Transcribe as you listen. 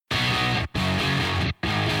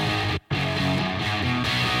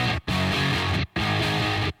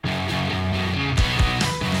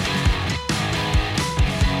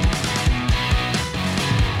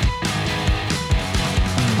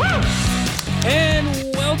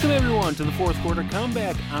on to the fourth quarter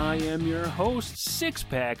comeback. I am your host, Six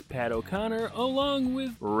Pack Pat O'Connor, along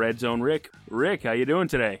with Red Zone Rick. Rick, how you doing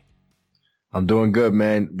today? I'm doing good,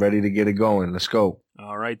 man. Ready to get it going. Let's go.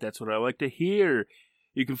 All right, that's what I like to hear.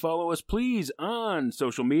 You can follow us, please, on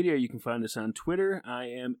social media. You can find us on Twitter. I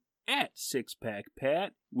am at SixPackPat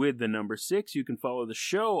with the number 6. You can follow the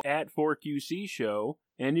show at 4QC Show.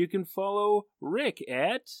 And you can follow Rick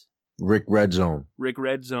at Rick Red Zone. Rick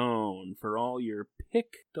Red Zone for all your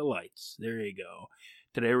pick delights. There you go.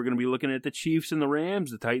 Today we're going to be looking at the Chiefs and the Rams,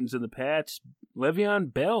 the Titans and the Pats,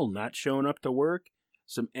 Le'Veon Bell not showing up to work,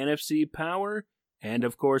 some NFC power, and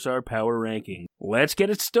of course our power ranking. Let's get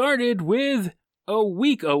it started with a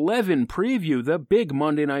Week 11 preview, the big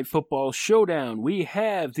Monday Night Football showdown. We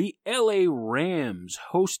have the LA Rams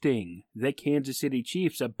hosting the Kansas City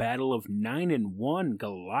Chiefs, a battle of 9-1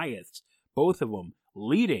 Goliaths, both of them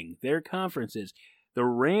leading their conferences. The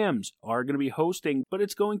Rams are going to be hosting, but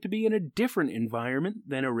it's going to be in a different environment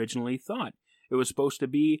than originally thought. It was supposed to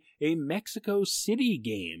be a Mexico City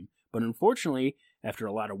game, but unfortunately, after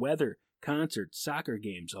a lot of weather, concerts, soccer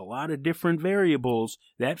games, a lot of different variables,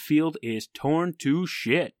 that field is torn to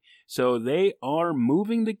shit. So they are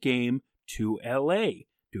moving the game to LA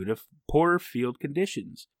due to poor field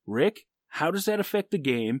conditions. Rick, how does that affect the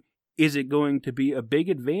game? Is it going to be a big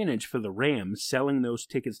advantage for the Rams selling those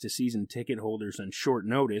tickets to season ticket holders on short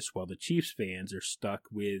notice while the Chiefs fans are stuck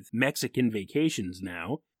with Mexican vacations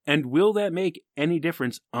now? And will that make any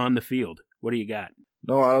difference on the field? What do you got?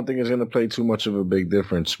 No, I don't think it's going to play too much of a big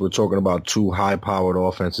difference. We're talking about two high-powered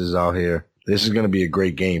offenses out here. This is going to be a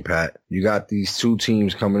great game, Pat. You got these two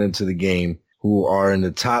teams coming into the game who are in the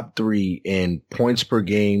top 3 in points per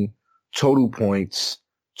game, total points,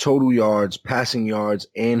 total yards, passing yards,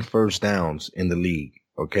 and first downs in the league.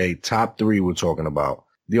 Okay, top 3 we're talking about.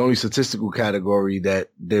 The only statistical category that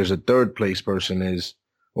there's a third place person is,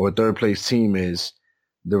 or a third place team is,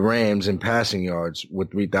 the Rams in passing yards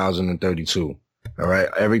with 3,032. All right.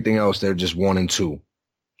 Everything else, they're just 1 and 2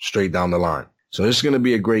 straight down the line. So this is going to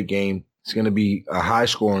be a great game. It's going to be a high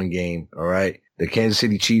scoring game. All right. The Kansas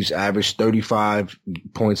City Chiefs average 35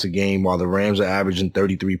 points a game while the Rams are averaging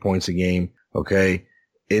 33 points a game. Okay.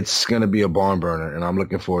 It's going to be a barn burner, and I'm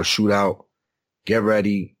looking for a shootout. Get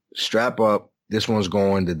ready. Strap up. This one's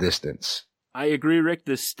going the distance. I agree, Rick.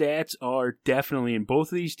 The stats are definitely in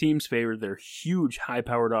both of these teams' favor. They're huge,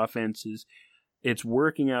 high-powered offenses. It's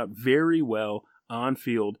working out very well on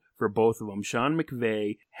field for both of them. Sean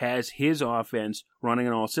McVay has his offense running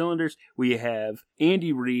on all cylinders. We have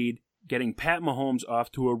Andy Reid getting Pat Mahomes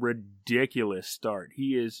off to a ridiculous start.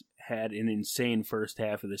 He has had an insane first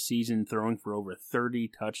half of the season, throwing for over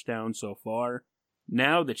 30 touchdowns so far.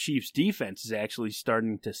 Now the Chiefs' defense is actually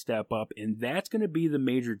starting to step up, and that's going to be the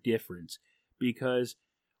major difference, because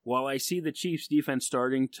while I see the Chiefs' defense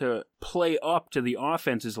starting to play up to the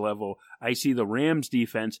offense's level, I see the Rams'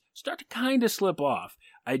 defense start to kind of slip off.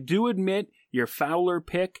 I do admit your Fowler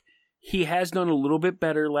pick, he has done a little bit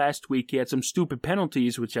better last week. He had some stupid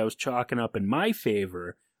penalties, which I was chalking up in my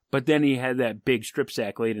favor, but then he had that big strip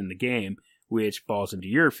sack late in the game, which falls into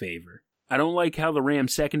your favor. I don't like how the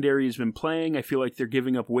Rams secondary has been playing. I feel like they're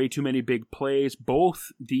giving up way too many big plays. Both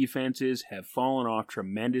defenses have fallen off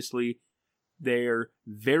tremendously. They're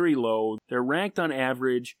very low. They're ranked on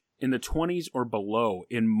average in the 20s or below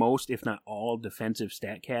in most, if not all, defensive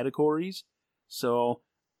stat categories. So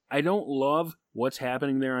I don't love what's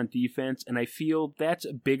happening there on defense, and I feel that's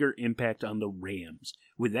a bigger impact on the Rams.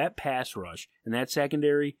 With that pass rush and that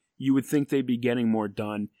secondary, you would think they'd be getting more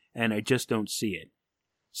done, and I just don't see it.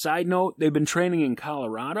 Side note, they've been training in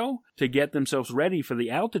Colorado to get themselves ready for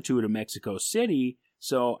the altitude of Mexico City,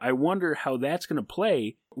 so I wonder how that's going to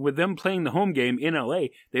play. With them playing the home game in LA,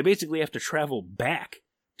 they basically have to travel back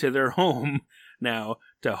to their home now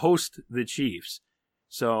to host the Chiefs.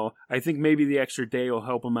 So I think maybe the extra day will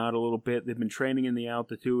help them out a little bit. They've been training in the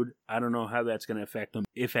altitude. I don't know how that's going to affect them,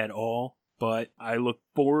 if at all. But I look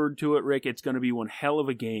forward to it, Rick. It's going to be one hell of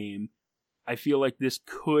a game. I feel like this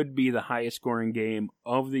could be the highest scoring game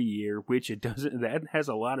of the year, which it doesn't. That has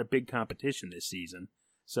a lot of big competition this season.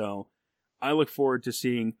 So I look forward to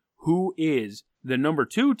seeing who is the number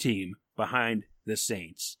 2 team behind the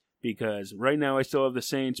Saints. Because right now I still have the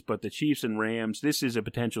Saints, but the Chiefs and Rams, this is a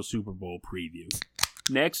potential Super Bowl preview.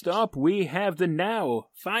 Next up, we have the now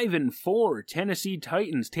 5-4 Tennessee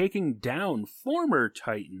Titans taking down former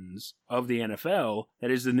Titans of the NFL, that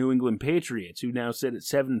is the New England Patriots, who now sit at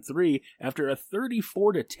 7-3 after a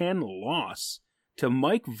 34-10 loss to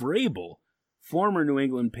Mike Vrabel, former New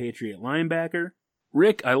England Patriot linebacker.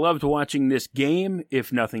 Rick, I loved watching this game,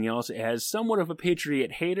 if nothing else, as somewhat of a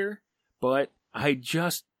Patriot hater, but I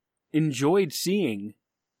just enjoyed seeing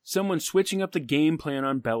someone switching up the game plan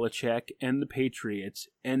on Belichick and the Patriots,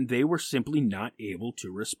 and they were simply not able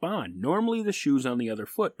to respond. Normally the shoe's on the other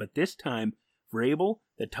foot, but this time, Vrabel,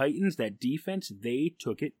 the Titans, that defense, they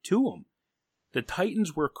took it to them. The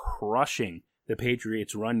Titans were crushing the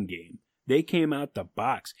Patriots' run game. They came out the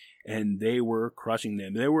box, and they were crushing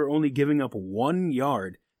them. They were only giving up 1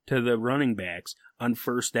 yard to the running backs on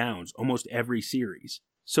first downs almost every series.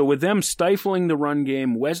 So with them stifling the run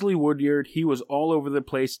game, Wesley Woodyard, he was all over the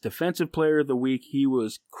place. Defensive Player of the Week, he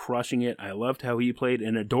was crushing it. I loved how he played.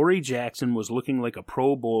 And Adoree Jackson was looking like a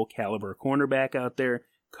Pro Bowl caliber cornerback out there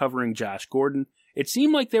covering Josh Gordon. It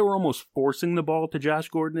seemed like they were almost forcing the ball to Josh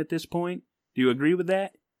Gordon at this point. Do you agree with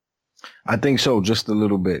that? I think so, just a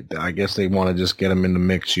little bit. I guess they want to just get him in the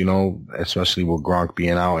mix, especially with Gronk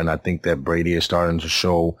being out. And I think that Brady is starting to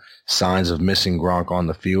show signs of missing Gronk on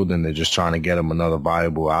the field, and they're just trying to get him another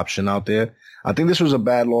viable option out there. I think this was a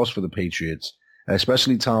bad loss for the Patriots,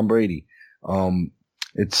 especially Tom Brady.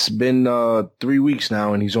 It's been 3 weeks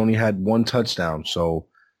now, and he's only had 1 touchdown. So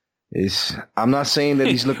I'm not saying that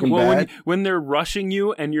he's looking bad. When they're rushing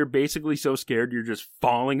you and you're basically so scared you're just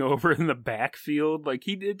falling over in the backfield. Like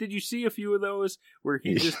did you see a few of those where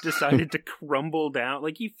he just decided to crumble down?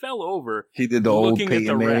 Like he fell over. He did the old looking Peyton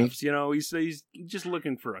at the Manning. refs. He's just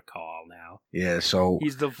looking for a call now. Yeah, so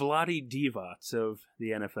he's the Vlade Divac of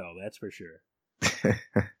the NFL. That's for sure.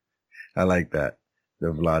 I like that,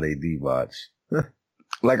 the Vlade Divac.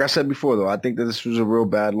 Like I said before, though, I think that this was a real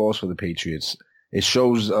bad loss for the Patriots. It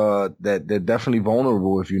shows that they're definitely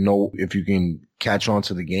vulnerable if you can catch on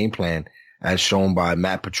to the game plan, as shown by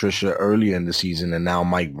Matt Patricia earlier in the season and now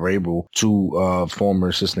Mike Vrabel, 2 former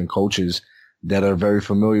assistant coaches that are very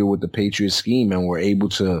familiar with the Patriots scheme and were able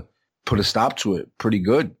to put a stop to it pretty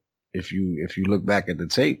good. If you look back at the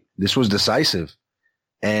tape, this was decisive.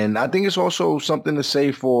 And I think it's also something to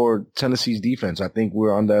say for Tennessee's defense. I think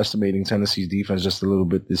we're underestimating Tennessee's defense just a little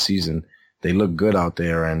bit this season. They look good out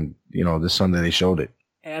there, and, this Sunday they showed it.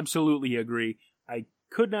 Absolutely agree. I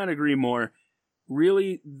could not agree more.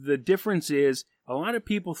 Really, the difference is a lot of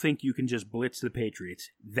people think you can just blitz the Patriots.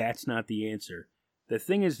 That's not the answer. The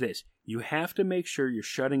thing is this. You have to make sure you're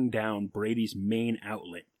shutting down Brady's main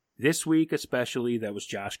outlet. This week especially, that was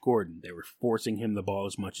Josh Gordon. They were forcing him the ball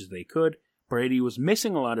as much as they could. Brady was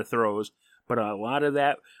missing a lot of throws, but a lot of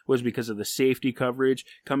that was because of the safety coverage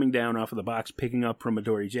coming down off of the box, picking up from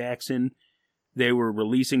Adoree Jackson. They were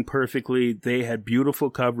releasing perfectly. They had beautiful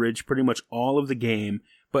coverage pretty much all of the game.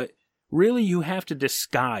 But really, you have to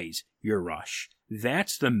disguise your rush.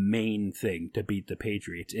 That's the main thing to beat the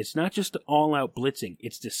Patriots. It's not just all-out blitzing.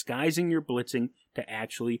 It's disguising your blitzing to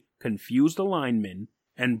actually confuse the linemen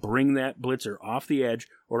and bring that blitzer off the edge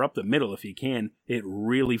or up the middle if you can. It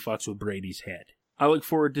really fucks with Brady's head. I look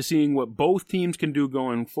forward to seeing what both teams can do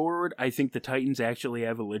going forward. I think the Titans actually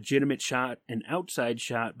have a legitimate shot, an outside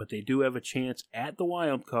shot, but they do have a chance at the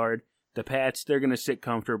wild card. The Pats, they're going to sit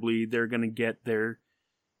comfortably. They're going to get their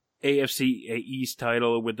AFC East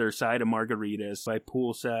title with their side of margaritas by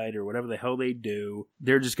poolside or whatever the hell they do.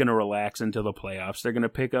 They're just going to relax until the playoffs. They're going to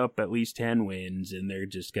pick up at least 10 wins, and they're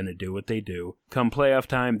just going to do what they do. Come playoff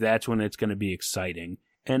time, that's when it's going to be exciting.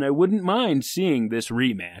 And I wouldn't mind seeing this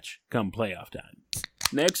rematch come playoff time.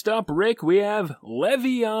 Next up, Rick, we have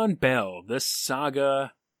Le'Veon Bell. The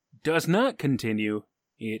saga does not continue.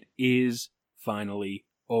 It is finally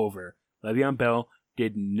over. Le'Veon Bell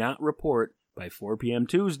did not report by 4 p.m.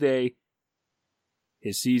 Tuesday.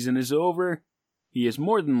 His season is over. He is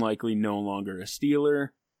more than likely no longer a Steeler.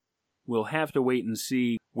 We'll have to wait and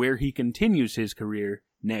see where he continues his career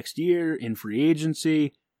next year in free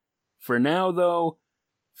agency. For now, though,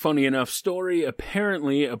 funny enough story,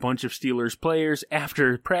 apparently a bunch of Steelers players,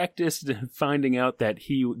 after practice, finding out that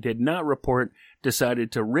he did not report,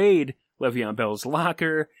 decided to raid Le'Veon Bell's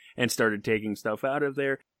locker and started taking stuff out of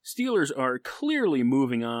there. Steelers are clearly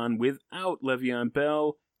moving on without Le'Veon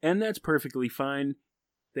Bell, and that's perfectly fine.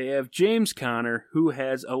 They have James Conner, who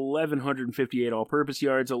has 1,158 all-purpose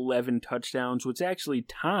yards, 11 touchdowns, which actually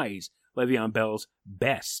ties Le'Veon Bell's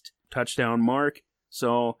best touchdown mark.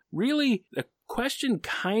 So, really, the question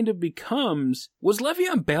kind of becomes, was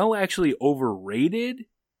Le'Veon Bell actually overrated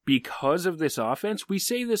because of this offense? We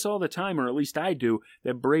say this all the time, or at least I do,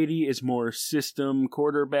 that Brady is more system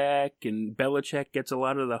quarterback, and Belichick gets a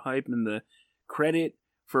lot of the hype and the credit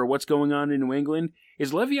for what's going on in New England.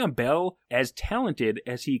 Is Le'Veon Bell, as talented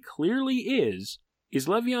as he clearly is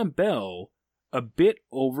Le'Veon Bell a bit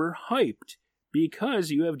overhyped?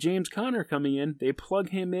 Because you have James Conner coming in, they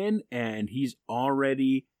plug him in, and he's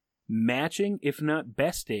already matching, if not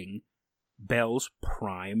besting, Bell's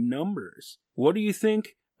prime numbers. What do you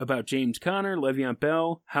think about James Conner, Le'Veon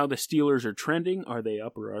Bell, how the Steelers are trending. Are they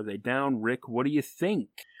up or are they down? Rick, what do you think?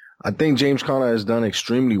 I think James Conner has done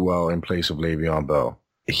extremely well in place of Le'Veon Bell.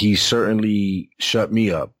 He certainly shut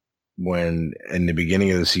me up when in the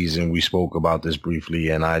beginning of the season we spoke about this briefly,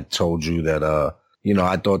 and I told you that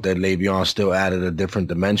I thought that Le'Veon still added a different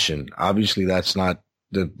dimension. Obviously, that's not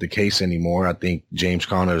the case anymore. I think James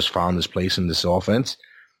Conner has found his place in this offense,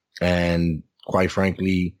 and quite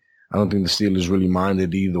frankly, I don't think the Steelers really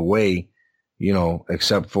minded either way,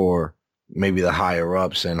 except for maybe the higher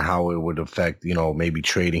ups and how it would affect, maybe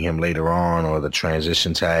trading him later on or the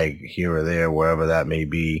transition tag here or there, wherever that may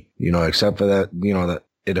be, except for that, that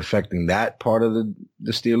it affecting that part of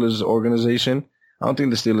the Steelers organization. I don't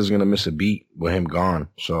think the Steelers are going to miss a beat with him gone.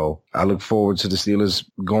 So I look forward to the Steelers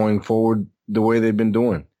going forward the way they've been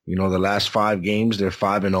doing. The last 5 games, they're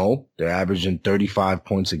 5-0. They're averaging 35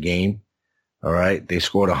 points a game. All right. They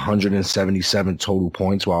scored 177 total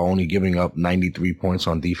points while only giving up 93 points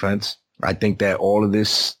on defense. I think that all of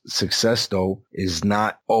this success, though, is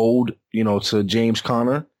not owed, to James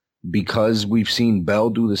Conner because we've seen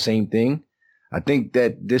Bell do the same thing. I think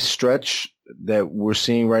that this stretch that we're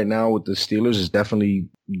seeing right now with the Steelers is definitely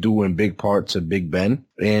due in big part to Big Ben.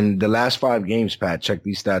 In the last 5 games, Pat, check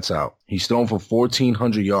these stats out. He's thrown for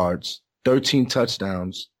 1,400 yards, 13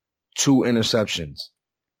 touchdowns, 2 interceptions.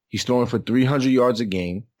 He's throwing for 300 yards a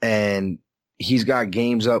game, and he's got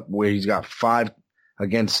games up where he's got 5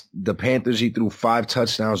 against the Panthers. He threw 5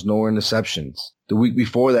 touchdowns, no interceptions. The week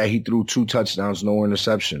before that, he threw 2 touchdowns, no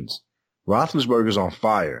interceptions. Roethlisberger's on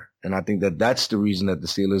fire, and I think that that's the reason that the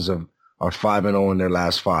Steelers are 5-0 in their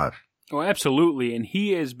last 5. Oh, absolutely, and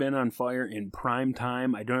he has been on fire in prime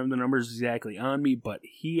time. I don't have the numbers exactly on me, but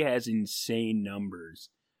he has insane numbers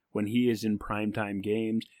when he is in primetime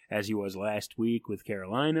games, as he was last week with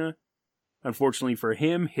Carolina. Unfortunately for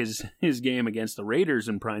him, his game against the Raiders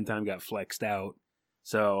in primetime got flexed out,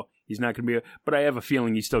 so he's not going to be... But I have a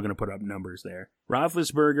feeling he's still going to put up numbers there.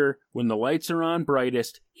 Roethlisberger, when the lights are on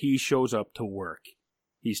brightest, he shows up to work.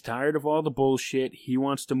 He's tired of all the bullshit. He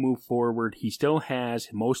wants to move forward. He still has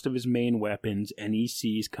most of his main weapons, and he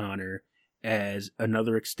sees Conner as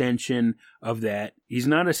another extension of that. He's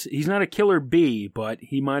not a killer bee, but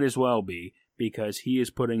he might as well be, because he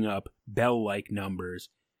is putting up Bell-like numbers.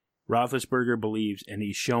 Roethlisberger believes, and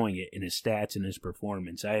he's showing it in his stats and his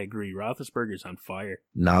performance. I agree. Roethlisberger's on fire.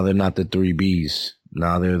 Now they're not the 3 Bs.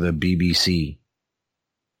 Now they're the BBC.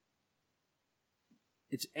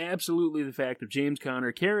 It's absolutely the fact of James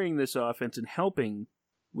Conner carrying this offense and helping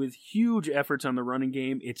with huge efforts on the running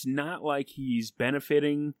game. It's not like he's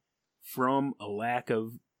benefiting from a lack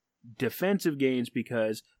of defensive gains,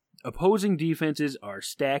 because opposing defenses are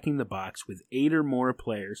stacking the box with 8 or more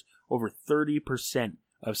players over 30%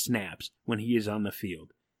 of snaps when he is on the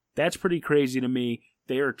field. That's pretty crazy to me.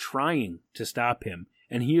 They are trying to stop him,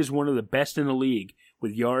 and he is one of the best in the league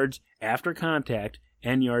with yards after contact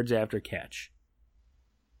and yards after catch.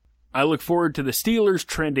 I look forward to the Steelers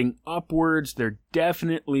trending upwards. They're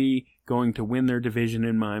definitely going to win their division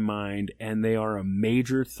in my mind, and they are a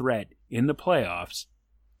major threat in the playoffs,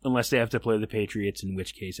 unless they have to play the Patriots, in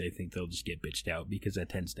which case I think they'll just get bitched out, because that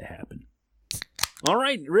tends to happen. All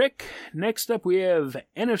right, Rick, next up we have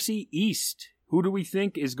NFC East. Who do we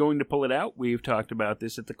think is going to pull it out? We've talked about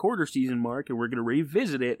this at the quarter season mark, and we're going to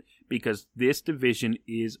revisit it because this division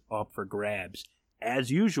is up for grabs. As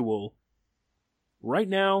usual, right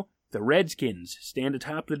now, the Redskins stand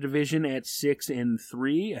atop the division at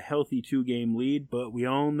 6-3, a healthy 2-game lead, but we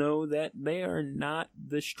all know that they are not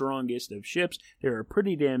the strongest of ships. They are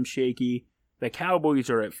pretty damn shaky. The Cowboys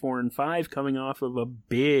are at 4-5, coming off of a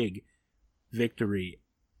big victory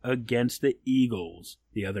against the Eagles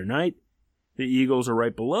the other night. The Eagles are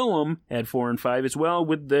right below them at 4-5 as well,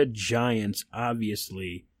 with the Giants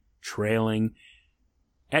obviously trailing.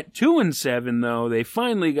 At 2-7, though, they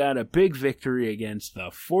finally got a big victory against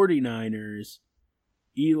the 49ers.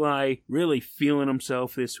 Eli really feeling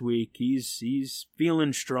himself this week. He's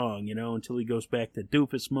feeling strong, until he goes back to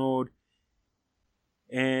doofus mode.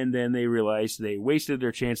 And then they realize they wasted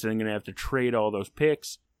their chance, and they're going to have to trade all those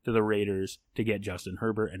picks to the Raiders to get Justin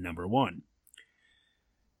Herbert at number 1.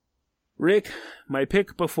 Rick, my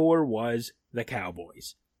pick before was the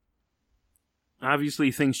Cowboys.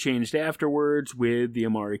 Obviously, things changed afterwards with the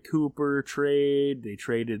Amari Cooper trade. They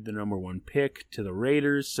traded the number 1 pick to the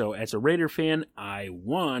Raiders. So as a Raider fan, I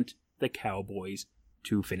want the Cowboys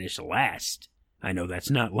to finish last. I know that's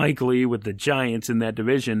not likely with the Giants in that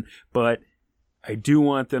division, but I do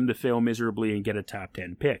want them to fail miserably and get a top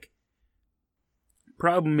 10 pick.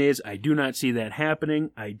 Problem is, I do not see that happening.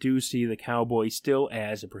 I do see the Cowboys still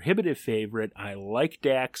as a prohibitive favorite. I like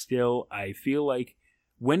Dak still. I feel like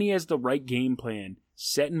when he has the right game plan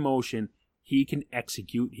set in motion, he can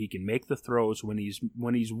execute. He can make the throws when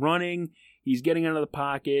he's running. He's getting out of the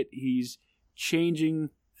pocket. He's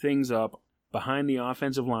changing things up behind the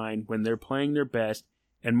offensive line when they're playing their best.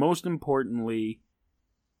 And most importantly,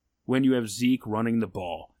 when you have Zeke running the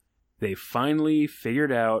ball. They finally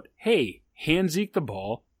figured out, hey, hand Zeke the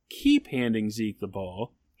ball. Keep handing Zeke the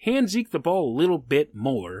ball. Hand Zeke the ball a little bit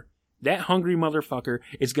more. That hungry motherfucker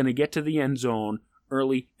is going to get to the end zone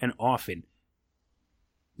early and often.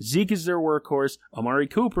 Zeke is their workhorse. Amari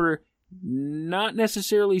Cooper, not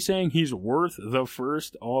necessarily saying he's worth the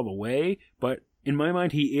first all the way, but in my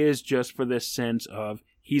mind he is, just for this sense of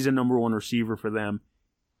he's a number one receiver for them.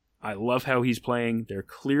 I love how he's playing. They're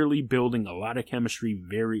clearly building a lot of chemistry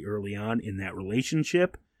very early on in that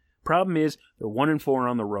relationship. Problem is, they're 1-4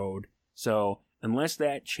 on the road, so unless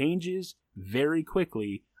that changes very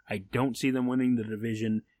quickly, I don't see them winning the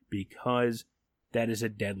division, because that is a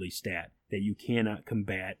deadly stat that you cannot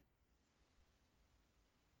combat.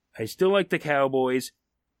 I still like the Cowboys.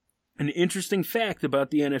 An interesting fact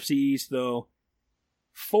about the NFC East, though,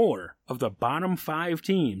 4 of the bottom 5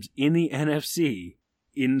 teams in the NFC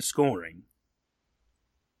in scoring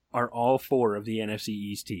are all 4 of the NFC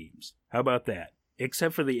East teams. How about that?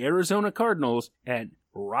 Except for the Arizona Cardinals at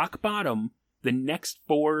rock bottom, the next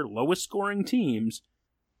 4 lowest scoring teams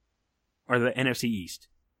are the NFC East.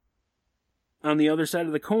 On the other side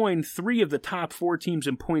of the coin, 3 of the top 4 teams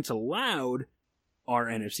in points allowed are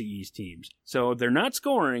NFC East teams. So they're not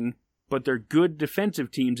scoring, but they're good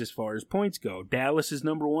defensive teams as far as points go. Dallas is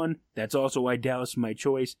number 1. That's also why Dallas is my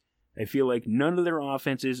choice. I feel like none of their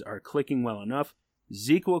offenses are clicking well enough.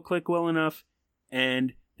 Zeke will click well enough,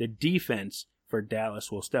 and the defense for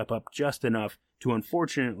Dallas will step up just enough to,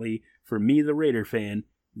 unfortunately, for me, the Raider fan,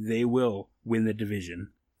 they will win the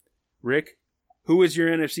division. Rick, who is your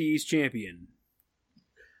NFC East champion?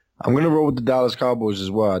 I'm going to roll with the Dallas Cowboys as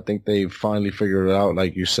well. I think they finally figured it out.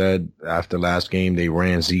 Like you said, after last game, they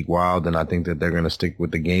ran Zeke wild, and I think that they're going to stick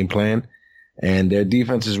with the game plan. And their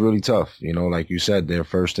defense is really tough. You know, like you said, they're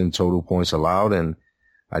first in total points allowed, and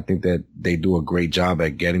I think that they do a great job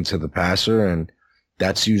at getting to the passer, and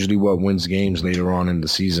that's usually what wins games later on in the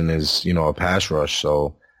season is, you know, a pass rush.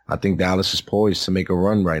 So I think Dallas is poised to make a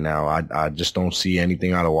run right now. I just don't see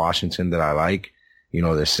anything out of Washington that I like. You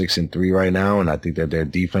know, they're 6-3 right now, and I think that their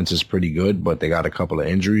defense is pretty good, but they got a couple of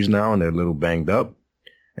injuries now, and they're a little banged up.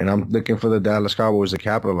 And I'm looking for the Dallas Cowboys to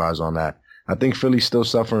capitalize on that. I think Philly's still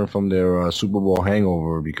suffering from their Super Bowl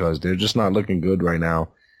hangover because they're just not looking good right now.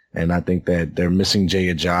 And I think that they're missing Jay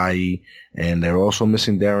Ajayi, and they're also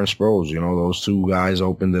missing Darren Sproles. You know, those 2 guys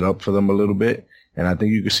opened it up for them a little bit, and I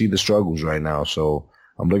think you can see the struggles right now. So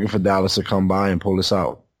I'm looking for Dallas to come by and pull this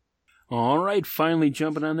out. All right, finally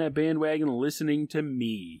jumping on that bandwagon, listening to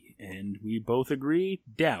me. And we both agree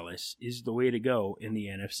Dallas is the way to go in the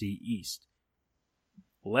NFC East.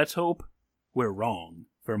 Let's hope we're wrong,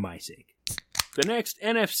 for my sake. The next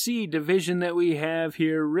NFC division that we have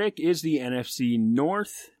here, Rick, is the NFC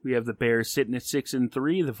North. We have the Bears sitting at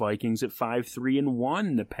 6-3, the Vikings at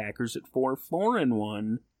 5-3-1, the Packers at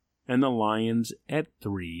 4-4-1, and the Lions at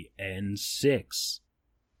 3-6.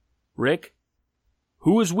 Rick,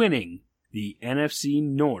 who is winning the NFC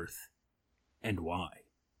North and why?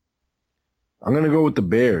 I'm going to go with the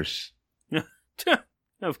Bears.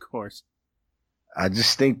 Of course. I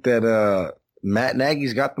just think that Matt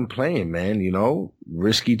Nagy's got them playing, man. You know,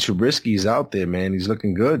 Risky Trubisky's out there, man. He's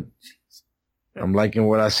looking good. I'm liking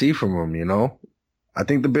what I see from him, you know. I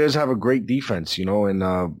think the Bears have a great defense, you know, and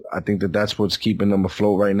I think that that's what's keeping them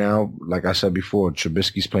afloat right now. Like I said before,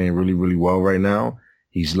 Trubisky's playing really, really well right now.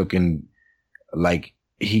 He's looking like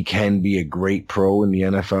he can be a great pro in the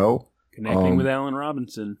NFL. Connecting with Allen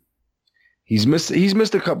Robinson. He's missed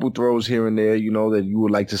a couple throws here and there, you know, that you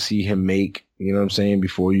would like to see him make, you know what I'm saying,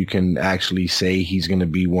 before you can actually say he's going to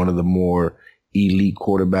be one of the more elite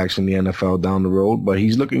quarterbacks in the NFL down the road. But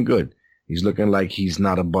he's looking good. He's looking like he's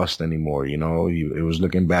not a bust anymore, you know. It was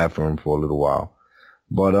looking bad for him for a little while.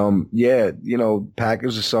 But, yeah, you know,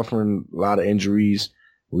 Packers are suffering a lot of injuries.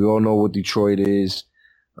 We all know what Detroit is.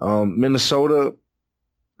 Minnesota,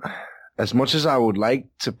 as much as I would like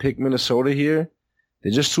to pick Minnesota here,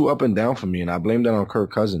 they're just too up and down for me, and I blame that on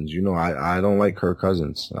Kirk Cousins. You know, I don't like Kirk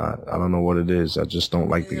Cousins. I don't know what it is. I just don't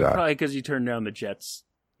like the guy. Probably because he turned down the Jets'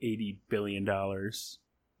 $80 billion. I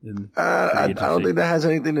don't think that has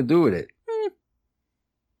anything to do with it.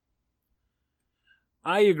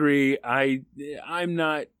 I agree. I'm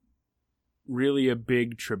not really a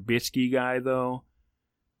big Trubisky guy, though.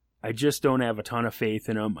 I just don't have a ton of faith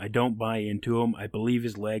in him. I don't buy into him. I believe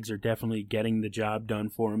his legs are definitely getting the job done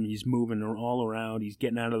for him. He's moving all around. He's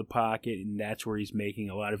getting out of the pocket, and that's where he's making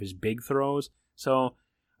a lot of his big throws. So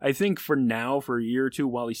I think for now, for a year or two,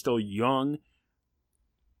 while he's still young,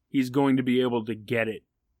 he's going to be able to get it.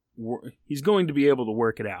 He's going to be able to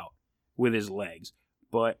work it out with his legs.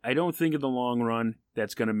 But I don't think in the long run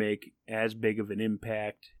that's going to make as big of an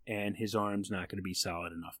impact, and his arm's not going to be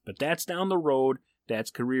solid enough. But that's down the road.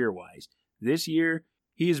 That's career-wise. This year,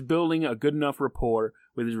 he is building a good enough rapport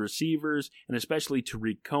with his receivers, and especially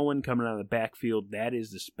Tariq Cohen coming out of the backfield. That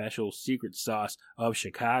is the special secret sauce of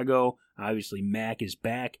Chicago. Obviously, Mack is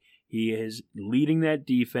back. He is leading that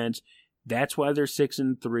defense. That's why they're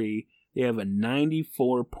 6-3. They have a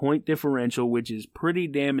 94-point differential, which is pretty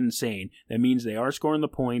damn insane. That means they are scoring the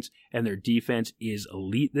points, and their defense is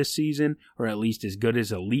elite this season, or at least as good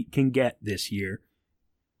as elite can get this year.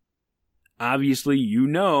 Obviously,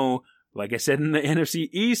 like I said in the NFC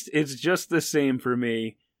East, it's just the same for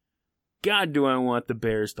me. God, do I want the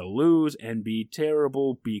Bears to lose and be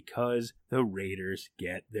terrible because the Raiders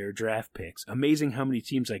get their draft picks. Amazing how many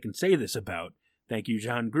teams I can say this about. Thank you,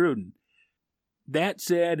 John Gruden. That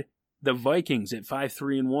said, the Vikings at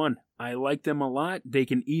 5-3-1. I like them a lot. They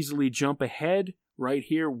can easily jump ahead right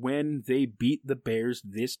here when they beat the Bears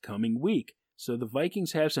this coming week. So the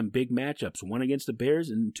Vikings have some big matchups, one against the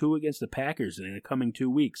Bears and two against the Packers in the coming 2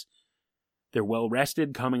 weeks. They're well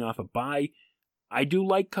rested, coming off a bye. I do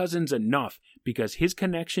like Cousins enough because his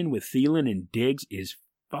connection with Thielen and Diggs is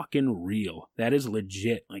fucking real. That is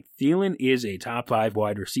legit. Like, Thielen is a top 5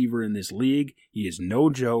 wide receiver in this league. He is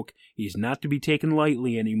no joke. He's not to be taken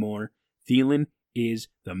lightly anymore. Thielen is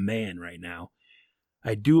the man right now.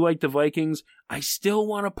 I do like the Vikings. I still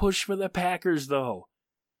want to push for the Packers, though.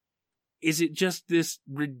 Is it just this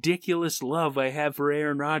ridiculous love I have for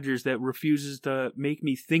Aaron Rodgers that refuses to make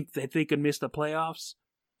me think that they could miss the playoffs?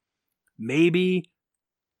 Maybe.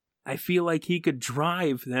 I feel like he could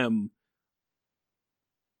drive them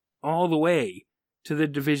all the way to the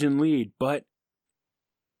division lead, but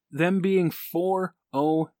them being 4-0-1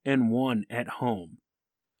 at home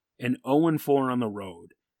and 0-4 on the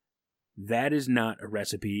road, that is not a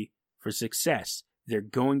recipe for success. They're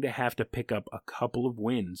going to have to pick up a couple of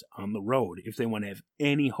wins on the road if they want to have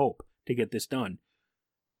any hope to get this done.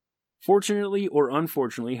 Fortunately or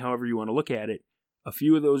unfortunately, however you want to look at it, a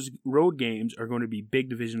few of those road games are going to be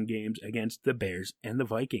big division games against the Bears and the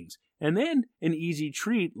Vikings. And then an easy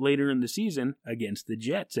treat later in the season against the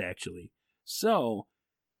Jets, actually. So,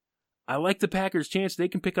 I like the Packers' chance. They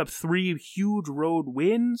can pick up 3 huge road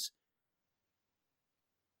wins.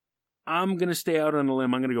 I'm going to stay out on a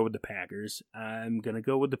limb. I'm going to go with the Packers. I'm going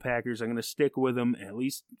to stick with them. At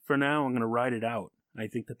least for now, I'm going to ride it out. I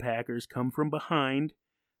think the Packers come from behind.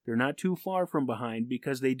 They're not too far from behind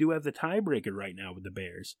because they do have the tiebreaker right now with the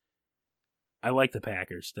Bears. I like the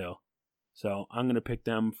Packers still. So I'm going to pick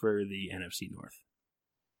them for the NFC North.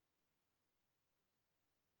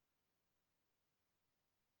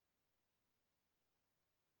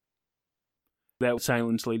 That was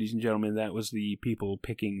silence, ladies and gentlemen. That was the people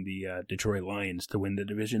picking the Detroit Lions to win the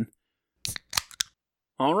division.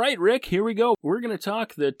 All right, Rick, here we go. We're going to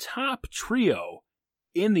talk the top trio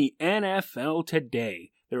in the NFL today.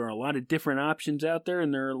 There are a lot of different options out there,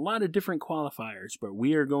 and there are a lot of different qualifiers, but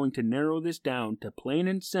we are going to narrow this down to plain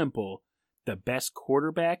and simple, the best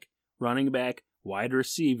quarterback, running back, wide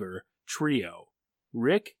receiver trio.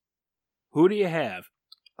 Rick, who do you have?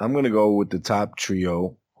 I'm going to go with the top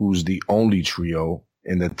trio, who's the only trio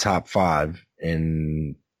in the top 5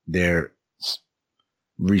 in their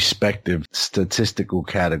respective statistical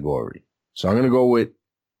category. So I'm going to go with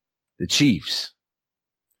the Chiefs.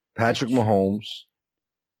 Patrick Mahomes,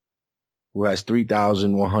 who has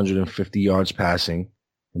 3,150 yards passing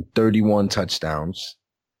and 31 touchdowns.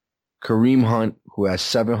 Kareem Hunt, who has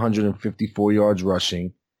 754 yards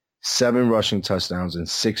rushing, 7 rushing touchdowns, and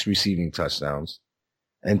 6 receiving touchdowns.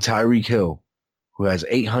 And Tyreek Hill, who has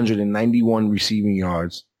 891 receiving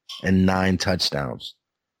yards and 9 touchdowns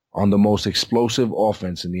on the most explosive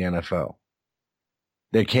offense in the NFL.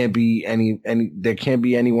 There can't be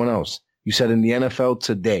anyone else. You said in the NFL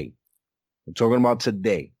today. We're talking about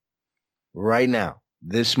today. Right now,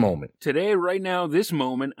 this moment. Today, right now, this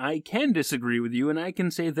moment, I can disagree with you, and I can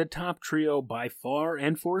say the top trio by far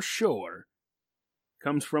and for sure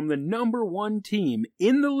comes from the number 1 team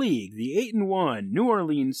in the league, the 8-1 New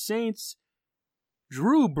Orleans Saints.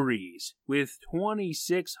 Drew Brees with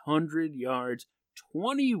 2,600 yards,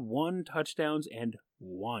 21 touchdowns, and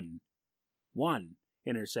one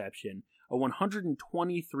interception, a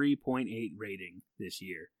 123.8 rating this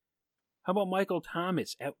year. How about Michael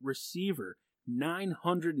Thomas at receiver?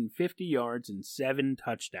 950 yards and 7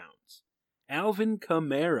 touchdowns. Alvin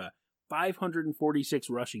Kamara, 546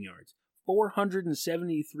 rushing yards,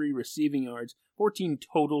 473 receiving yards, 14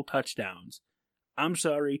 total touchdowns. I'm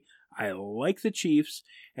sorry, I like the Chiefs,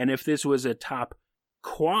 and if this was a top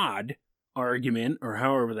quad argument, or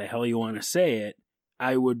however the hell you want to say it,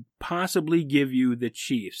 I would possibly give you the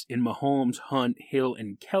Chiefs in Mahomes, Hunt, Hill,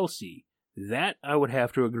 and Kelsey. That I would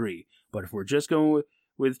have to agree. But if we're just going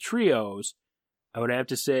with trios, I would have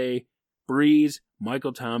to say Breeze,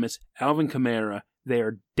 Michael Thomas, Alvin Kamara, they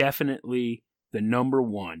are definitely the number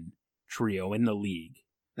one trio in the league.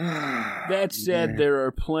 That said, there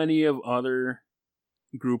are plenty of other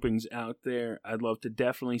groupings out there. I'd love to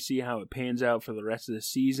definitely see how it pans out for the rest of the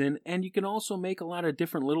season, and you can also make a lot of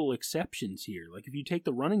different little exceptions here. Like if you take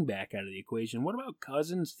the running back out of the equation, what about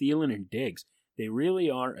Cousins, Thielen, and Diggs? They really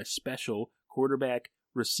are a special quarterback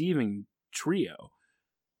receiving trio.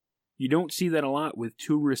 You don't see that a lot with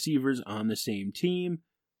two receivers on the same team.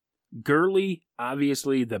 Gurley,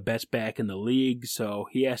 obviously the best back in the league, so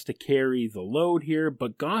he has to carry the load here,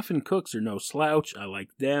 but Goff and Cooks are no slouch. I like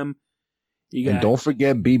them. And don't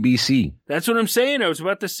forget BBC. That's what I'm saying. I was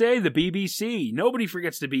about to say the BBC. Nobody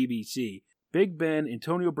forgets the BBC. Big Ben,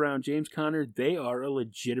 Antonio Brown, James Conner, they are a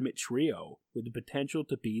legitimate trio with the potential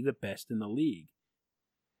to be the best in the league.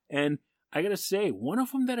 And I gotta say, one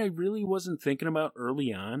of them that I really wasn't thinking about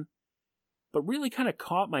early on, but really kind of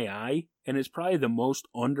caught my eye, and is probably the most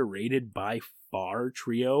underrated by far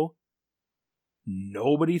trio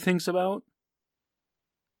nobody thinks about.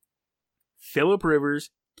 Phillip Rivers,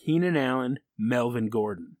 Keenan Allen, Melvin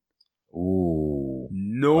Gordon. Ooh.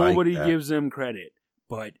 Nobody gives them credit,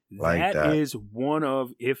 but that is one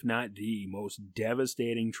of, if not the most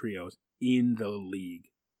devastating trios in the league.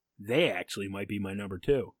 They actually might be my number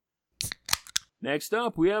 2. Next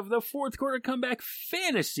up, we have the fourth quarter comeback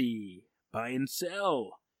fantasy. Buy and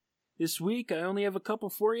sell. This week, I only have a couple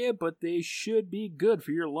for you, but they should be good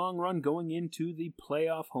for your long run going into the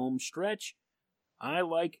playoff home stretch. I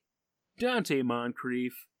like Dante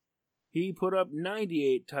Moncrief. He put up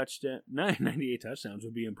 98 touchdowns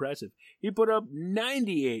would be impressive. He put up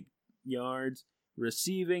 98 yards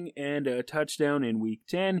receiving and a touchdown in week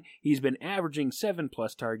 10. He's been averaging 7+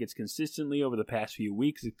 targets consistently over the past few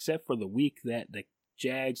weeks, except for the week that the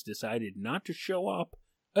Jags decided not to show up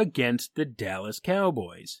against the Dallas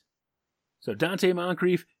Cowboys. So Dante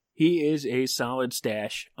Moncrief, he is a solid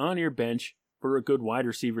stash on your bench for a good wide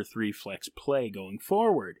receiver 3 flex play going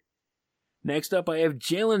forward. Next up, I have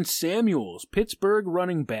Jalen Samuels, Pittsburgh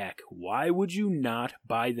running back. Why would you not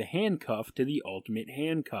buy the handcuff to the ultimate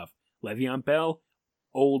handcuff? Le'Veon Bell,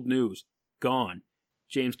 old news, gone.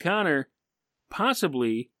 James Conner,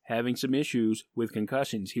 possibly having some issues with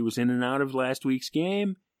concussions. He was in and out of last week's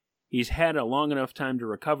game. He's had a long enough time to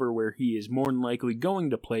recover where he is more than likely going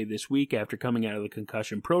to play this week after coming out of the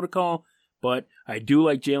concussion protocol. But I do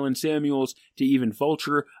like Jalen Samuels to even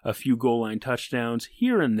vulture a few goal line touchdowns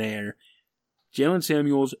here and there. Jalen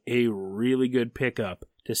Samuels, a really good pickup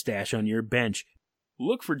to stash on your bench.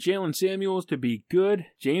 Look for Jalen Samuels to be good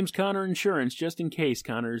James Conner insurance just in case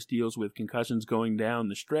Connors deals with concussions going down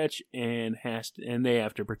the stretch and they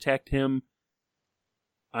have to protect him.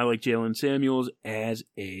 I like Jalen Samuels as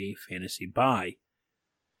a fantasy buy.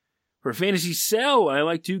 For fantasy sell, I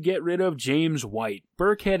like to get rid of James White.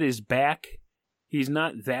 Burkhead is back. He's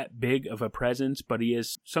not that big of a presence, but he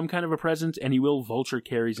is some kind of a presence, and he will vulture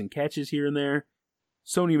carries and catches here and there.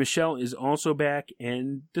 Sony Michel is also back,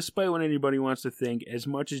 and despite what anybody wants to think, as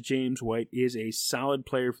much as James White is a solid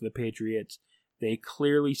player for the Patriots, they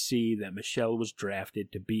clearly see that Michel was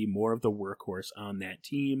drafted to be more of the workhorse on that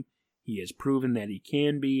team. He has proven that he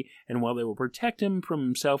can be, and while they will protect him from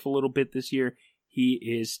himself a little bit this year, he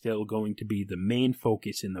is still going to be the main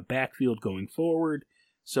focus in the backfield going forward.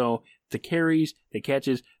 So the carries, the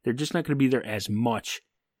catches, they're just not going to be there as much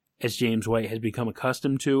as James White has become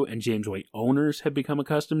accustomed to and James White owners have become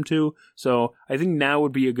accustomed to. So I think now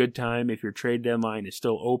would be a good time, if your trade deadline is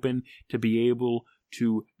still open, to be able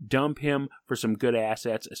to dump him for some good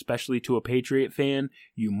assets, especially to a Patriot fan.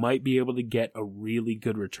 You might be able to get a really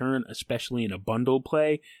good return, especially in a bundle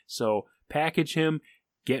play. So package him,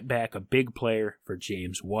 get back a big player for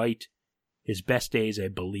James White. His best days, I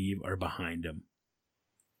believe, are behind him.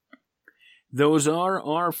 Those are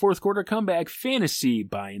our fourth quarter comeback fantasy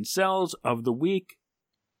buy and sells of the week.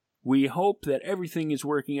 We hope that everything is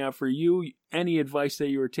working out for you. Any advice that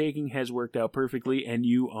you are taking has worked out perfectly, and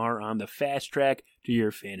you are on the fast track to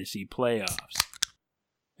your fantasy playoffs.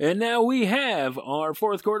 And now we have our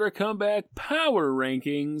fourth quarter comeback power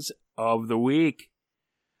rankings of the week.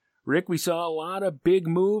 Rick, we saw a lot of big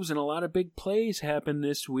moves and a lot of big plays happen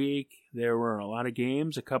this week. There were a lot of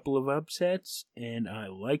games, a couple of upsets, and I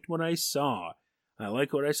liked what I saw. I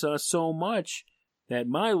like what I saw so much that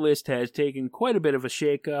my list has taken quite a bit of a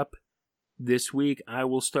shake-up. This week, I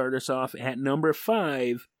will start us off at number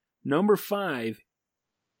 5. Number 5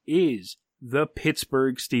 is the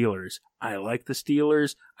Pittsburgh Steelers. I like the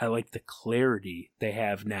Steelers. I like the clarity they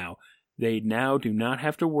have now. They now do not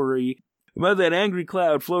have to worry about that angry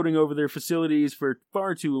cloud floating over their facilities for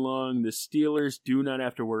far too long. The Steelers do not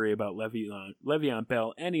have to worry about Le'Veon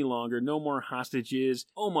Bell any longer. No more hostages.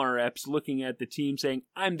 Omar Epps looking at the team saying,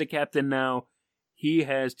 I'm the captain now. He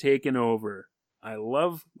has taken over. I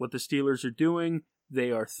love what the Steelers are doing.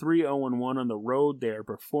 They are 3-0-1 on the road. They are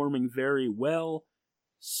performing very well.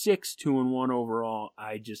 6-2-1 overall.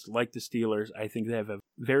 I just like the Steelers. I think they have a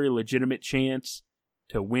very legitimate chance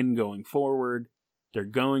to win going forward. They're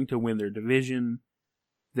going to win their division.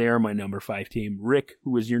 They are my number 5 team. Rick,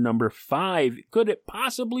 who is your number 5? Could it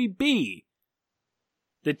possibly be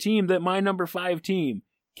the team that my number 5 team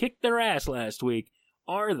kicked their ass last week?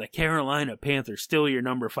 Are the Carolina Panthers still your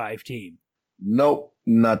number 5 team? Nope,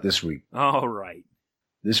 not this week. All right.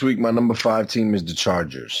 This week, my number 5 team is the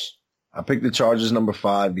Chargers. I picked the Chargers number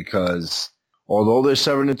 5 because although they're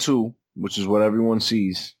 7-2, which is what everyone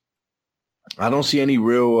sees, I don't see any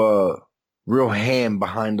real hand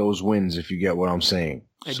behind those wins, if you get what I'm saying.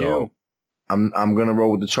 I do. I'm gonna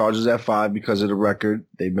roll with the Chargers at 5 because of the record.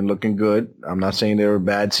 They've been looking good. I'm not saying they're a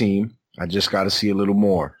bad team. I just got to see a little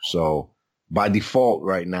more. So by default,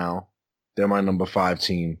 right now, they're my number 5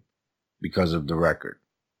 team because of the record.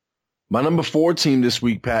 My number 4 team this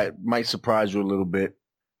week, Pat, might surprise you a little bit.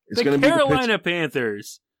 It's going to be the Carolina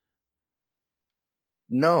Panthers.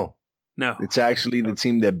 No. It's actually the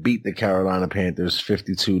team that beat the Carolina Panthers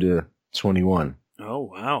 52-21. Oh,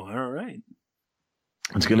 wow. All right.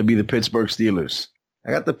 It's going to be the Pittsburgh Steelers.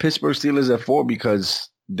 I got the Pittsburgh Steelers at 4 because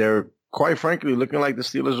they're, quite frankly, looking like the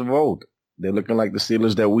Steelers of old. They're looking like the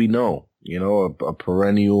Steelers that we know. You know, a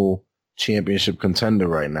perennial championship contender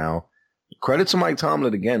right now. Credit to Mike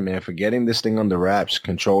Tomlin again, man, for getting this thing under wraps,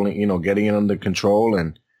 controlling, getting it under control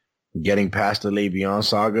and getting past the Le'Veon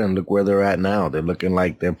saga, and look where they're at now. They're looking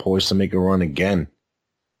like they're poised to make a run again.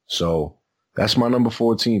 So that's my number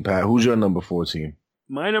 4 team, Pat. Who's your number 4 team?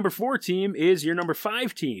 My number 4 team is your number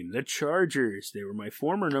 5 team, the Chargers. They were my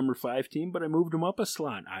former number 5 team, but I moved them up a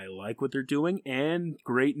slot. I like what they're doing, and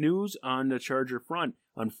great news on the Charger front.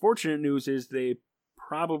 Unfortunate news is they've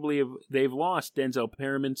lost Denzel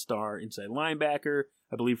Perriman, star inside linebacker,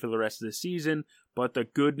 I believe for the rest of the season. But the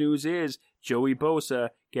good news is Joey Bosa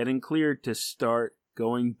getting cleared to start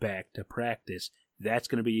going back to practice. That's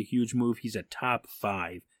going to be a huge move. He's a top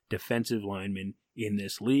 5 defensive lineman in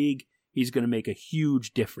this league. He's going to make a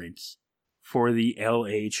huge difference for the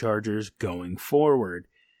LA Chargers going forward.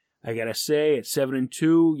 I got to say, at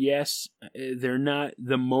 7-2, yes, they're not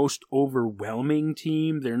the most overwhelming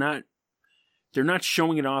team. They're not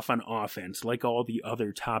showing it off on offense like all the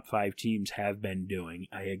other top 5 teams have been doing.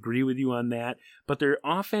 I agree with you on that, but their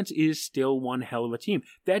offense is still one hell of a team.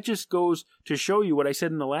 That just goes to show you what I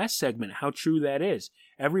said in the last segment, how true that is.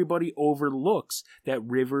 Everybody overlooks that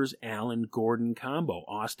Rivers-Allen-Gordon combo.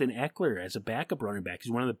 Austin Eckler as a backup running back.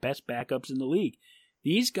 He's one of the best backups in the league.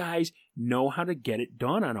 These guys know how to get it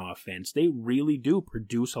done on offense. They really do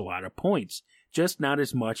produce a lot of points, just not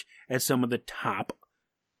as much as some of the top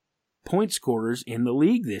point scorers in the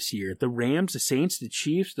league this year. The Rams, the Saints, the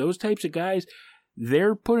Chiefs, those types of guys,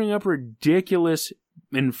 they're putting up ridiculous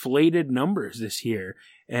inflated numbers this year.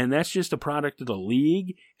 And that's just a product of the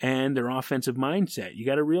league and their offensive mindset. You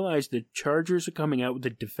got to realize the Chargers are coming out with a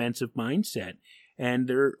defensive mindset. And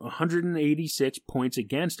their 186 points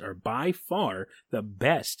against are by far the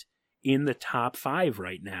best in the top 5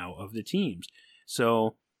 right now of the teams.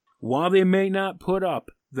 So while they may not put up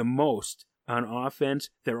the most on offense,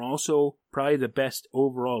 they're also probably the best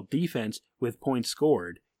overall defense with points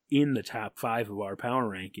scored in the top 5 of our power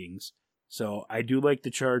rankings. So I do like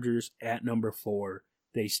the Chargers at number 4.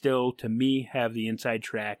 They still, to me, have the inside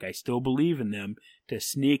track. I still believe in them to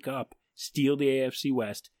sneak up, steal the AFC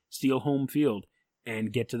West, steal home field,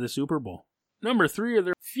 and get to the Super Bowl. Number 3 are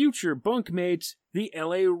their future bunkmates, the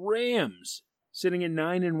LA Rams. Sitting at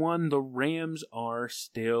 9-1, the Rams are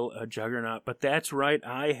still a juggernaut. But that's right,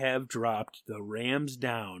 I have dropped the Rams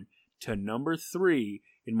down to number 3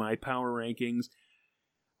 in my power rankings.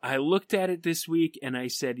 I looked at it this week and I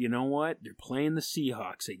said, you know what? They're playing the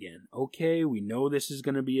Seahawks again. Okay, we know this is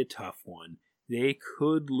going to be a tough one. They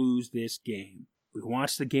could lose this game. We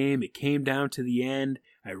watched the game. It came down to the end.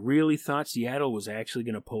 I really thought Seattle was actually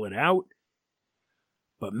going to pull it out.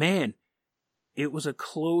 But man, it was a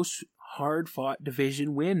close, hard-fought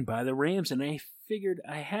division win by the Rams, and I figured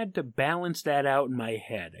I had to balance that out in my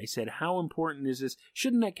head. I said, how important is this?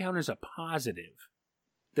 Shouldn't that count as a positive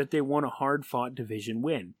that they won a hard-fought division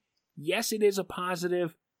win? Yes, it is a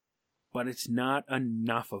positive, but it's not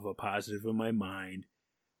enough of a positive in my mind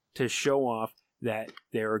to show off that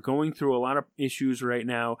they're going through a lot of issues right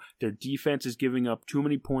now. Their defense is giving up too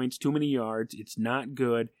many points, too many yards. It's not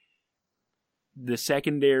good. The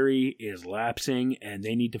secondary is lapsing, and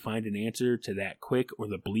they need to find an answer to that quick, or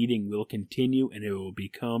the bleeding will continue, and it will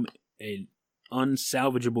become an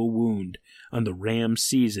unsalvageable wound on the Rams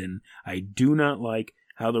season. I do not like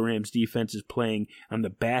how the Rams defense is playing on the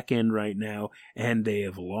back end right now, and they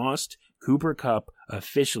have lost Cooper Kupp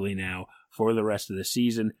officially now for the rest of the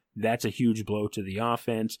season. That's a huge blow to the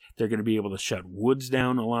offense. They're going to be able to shut Woods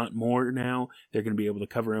down a lot more now. They're going to be able to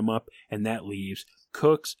cover him up, and that leaves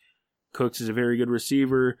Cooks. Cooks is a very good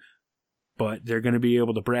receiver, but they're going to be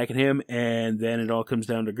able to bracket him, and then it all comes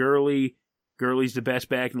down to Gurley. Gurley's the best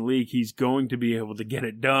back in the league. He's going to be able to get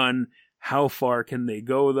it done. How far can they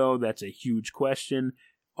go, though? That's a huge question.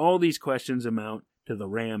 All these questions amount to the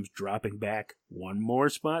Rams dropping back one more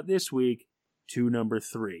spot this week to number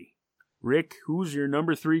 3. Rick, who's your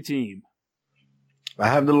number 3 team? I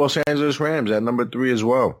have the Los Angeles Rams at number 3 as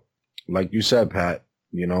well. Like you said, Pat,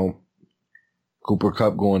 Cooper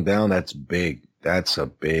Kupp going down, that's big. That's a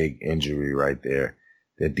big injury right there.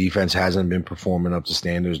 Their defense hasn't been performing up to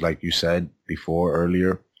standards, like you said before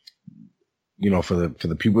earlier. For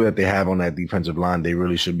the people that they have on that defensive line, they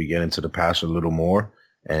really should be getting to the pass a little more,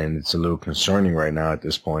 and it's a little concerning right now at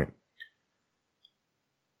this point.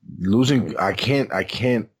 Losing, I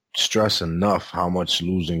can't stress enough how much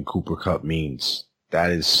losing Cooper Kupp means.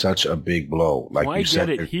 That is such a big blow. Like you said,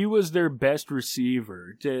 I get it. He was their best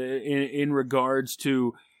receiver in regards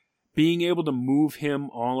to being able to move him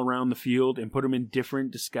all around the field and put him in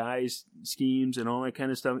different disguise schemes and all that kind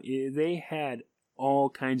of stuff. They had all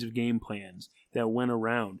kinds of game plans that went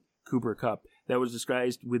around Cooper Kupp that was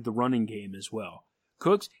disguised with the running game as well.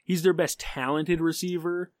 Cooks, he's their best talented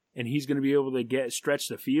receiver, and he's going to be able to stretch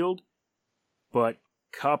the field, but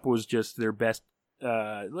Kupp was just their best.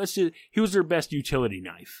 He was their best utility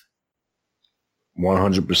knife.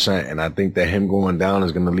 100%. And I think that him going down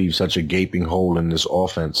is going to leave such a gaping hole in this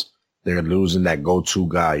offense. They're losing that go-to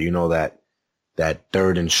guy, that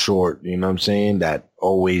third and short, you know what I'm saying? That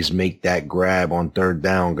always make that grab on third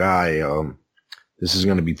down guy. This is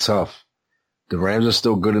going to be tough. The Rams are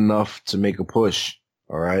still good enough to make a push.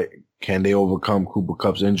 All right. Can they overcome Cooper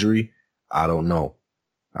Kupp's injury? I don't know.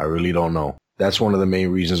 I really don't know. That's one of the main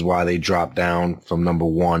reasons why they dropped down from number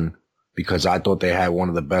 1, because I thought they had one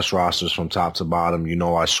of the best rosters from top to bottom.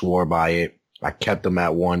 I swore by it. I kept them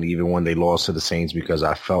at 1 even when they lost to the Saints because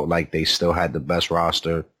I felt like they still had the best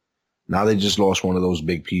roster. Now they just lost one of those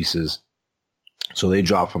big pieces. So they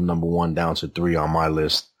dropped from number 1 down to 3 on my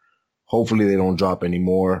list. Hopefully they don't drop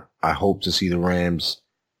anymore. I hope to see the Rams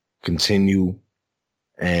continue,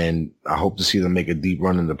 and I hope to see them make a deep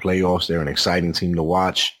run in the playoffs. They're an exciting team to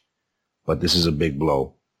watch. But this is a big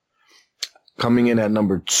blow. Coming in at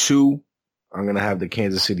number 2, I'm going to have the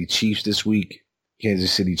Kansas City Chiefs this week.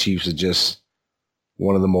 Kansas City Chiefs are just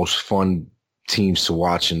one of the most fun teams to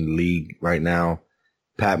watch in the league right now.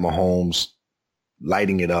 Pat Mahomes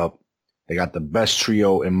lighting it up. They got the best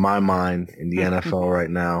trio in my mind in the NFL right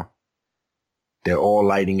now. They're all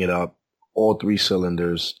lighting it up. All 3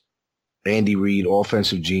 cylinders. Andy Reid,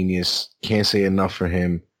 offensive genius. Can't say enough for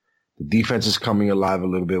him. The defense is coming alive a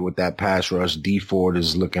little bit with that pass rush. D Ford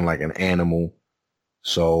is looking like an animal.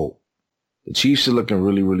 So the Chiefs are looking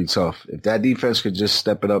really, really tough. If that defense could just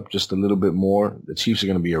step it up just a little bit more, the Chiefs are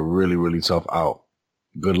going to be a really, really tough out.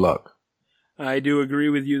 Good luck. I do agree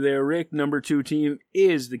with you there, Rick. Number 2 team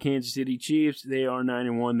is the Kansas City Chiefs. They are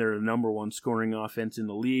 9-1. They're the number 1 scoring offense in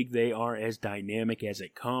the league. They are as dynamic as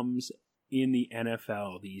it comes in the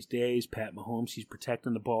NFL these days. Pat Mahomes, he's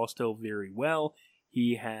protecting the ball still very well.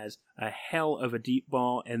 He has a hell of a deep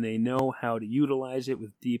ball, and they know how to utilize it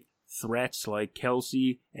with deep threats like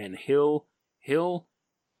Kelsey and Hill.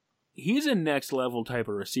 He's a next-level type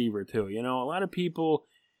of receiver, too. A lot of people,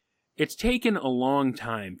 it's taken a long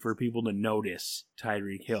time for people to notice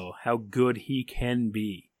Tyreek Hill, how good he can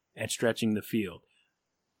be at stretching the field.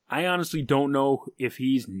 I honestly don't know if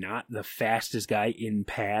he's not the fastest guy in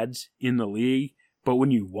pads in the league, but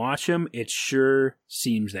when you watch him, it sure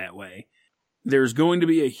seems that way. There's going to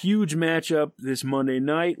be a huge matchup this Monday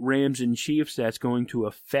night, Rams and Chiefs. That's going to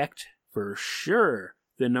affect, for sure,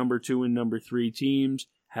 the number 2 and number 3 teams,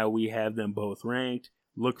 how we have them both ranked.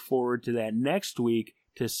 Look forward to that next week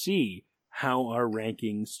to see how our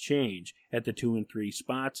rankings change at the 2 and 3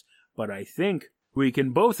 spots. but I think we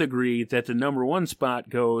can both agree that the number 1 spot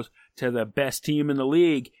goes to the best team in the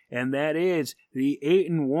league, and that is the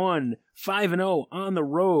 8-1, 5-0 on the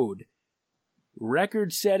road,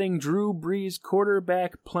 record-setting Drew Brees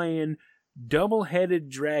quarterback playing, double-headed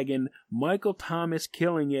dragon, Michael Thomas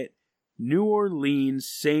killing it, New Orleans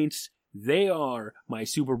Saints. They are my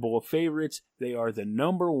Super Bowl favorites. They are the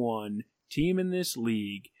number 1 team in this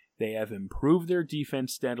league. They have improved their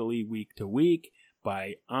defense steadily week to week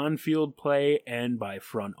by on-field play and by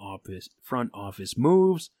front office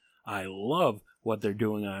moves. I love what they're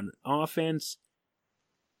doing on offense.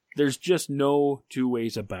 There's just no two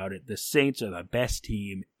ways about it. The Saints are the best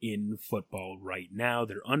team in football right now.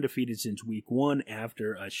 They're undefeated since week 1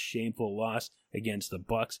 after a shameful loss against the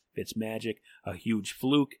Bucs. Fitzmagic, a huge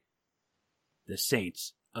fluke. The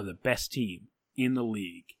Saints are the best team in the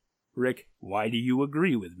league. Rick, why do you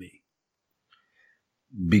agree with me?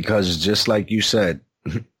 Because just like you said,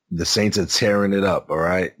 the Saints are tearing it up, all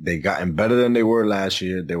right? They gotten better than they were last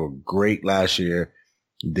year. They were great last year.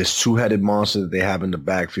 This two-headed monster that they have in the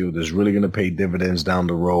backfield is really going to pay dividends down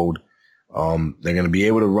the road. They're going to be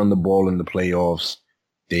able to run the ball in the playoffs.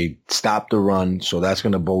 They stopped the run, so that's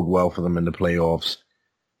going to bode well for them in the playoffs.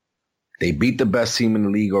 They beat the best team in the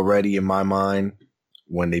league already, in my mind,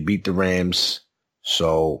 when they beat the Rams.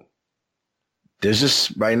 So there's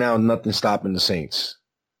just right now nothing stopping the Saints.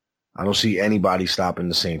 I don't see anybody stopping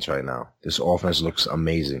the Saints right now. This offense looks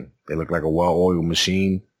amazing. They look like a well-oiled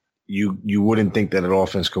machine. You wouldn't think that an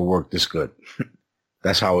offense could work this good.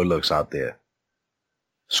 That's how it looks out there.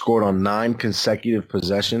 Scored on 9 consecutive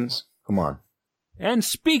possessions. Come on. And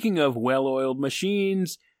speaking of well-oiled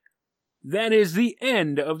machines, that is the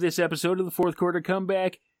end of this episode of the Fourth Quarter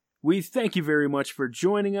Comeback. We thank you very much for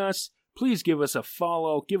joining us. Please give us a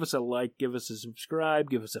follow, give us a like, give us a subscribe,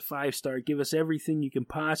 give us a 5-star, give us everything you can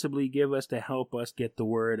possibly give us to help us get the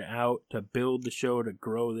word out, to build the show, to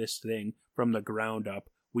grow this thing from the ground up.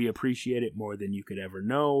 We appreciate it more than you could ever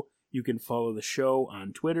know. You can follow the show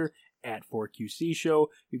on Twitter at 4QC Show.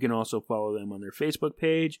 You can also follow them on their Facebook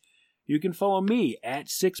page. You can follow me at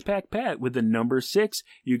SixPackPat with the number 6.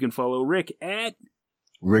 You can follow Rick at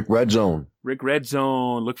Rick Red Zone. Rick Red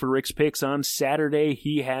Zone. Look for Rick's picks on Saturday.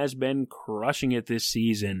 He has been crushing it this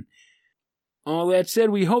season. All that said,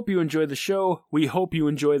 we hope you enjoy the show. We hope you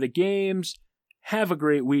enjoy the games. Have a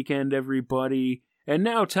great weekend, everybody. And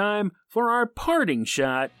now time for our parting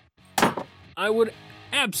shot. I would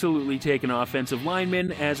absolutely take an offensive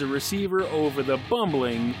lineman as a receiver over the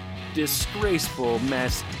bumbling, disgraceful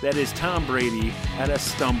mess that is Tom Brady at a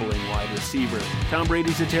stumbling wide receiver. Tom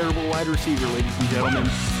Brady's a terrible wide receiver, ladies and gentlemen.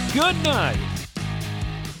 Good night!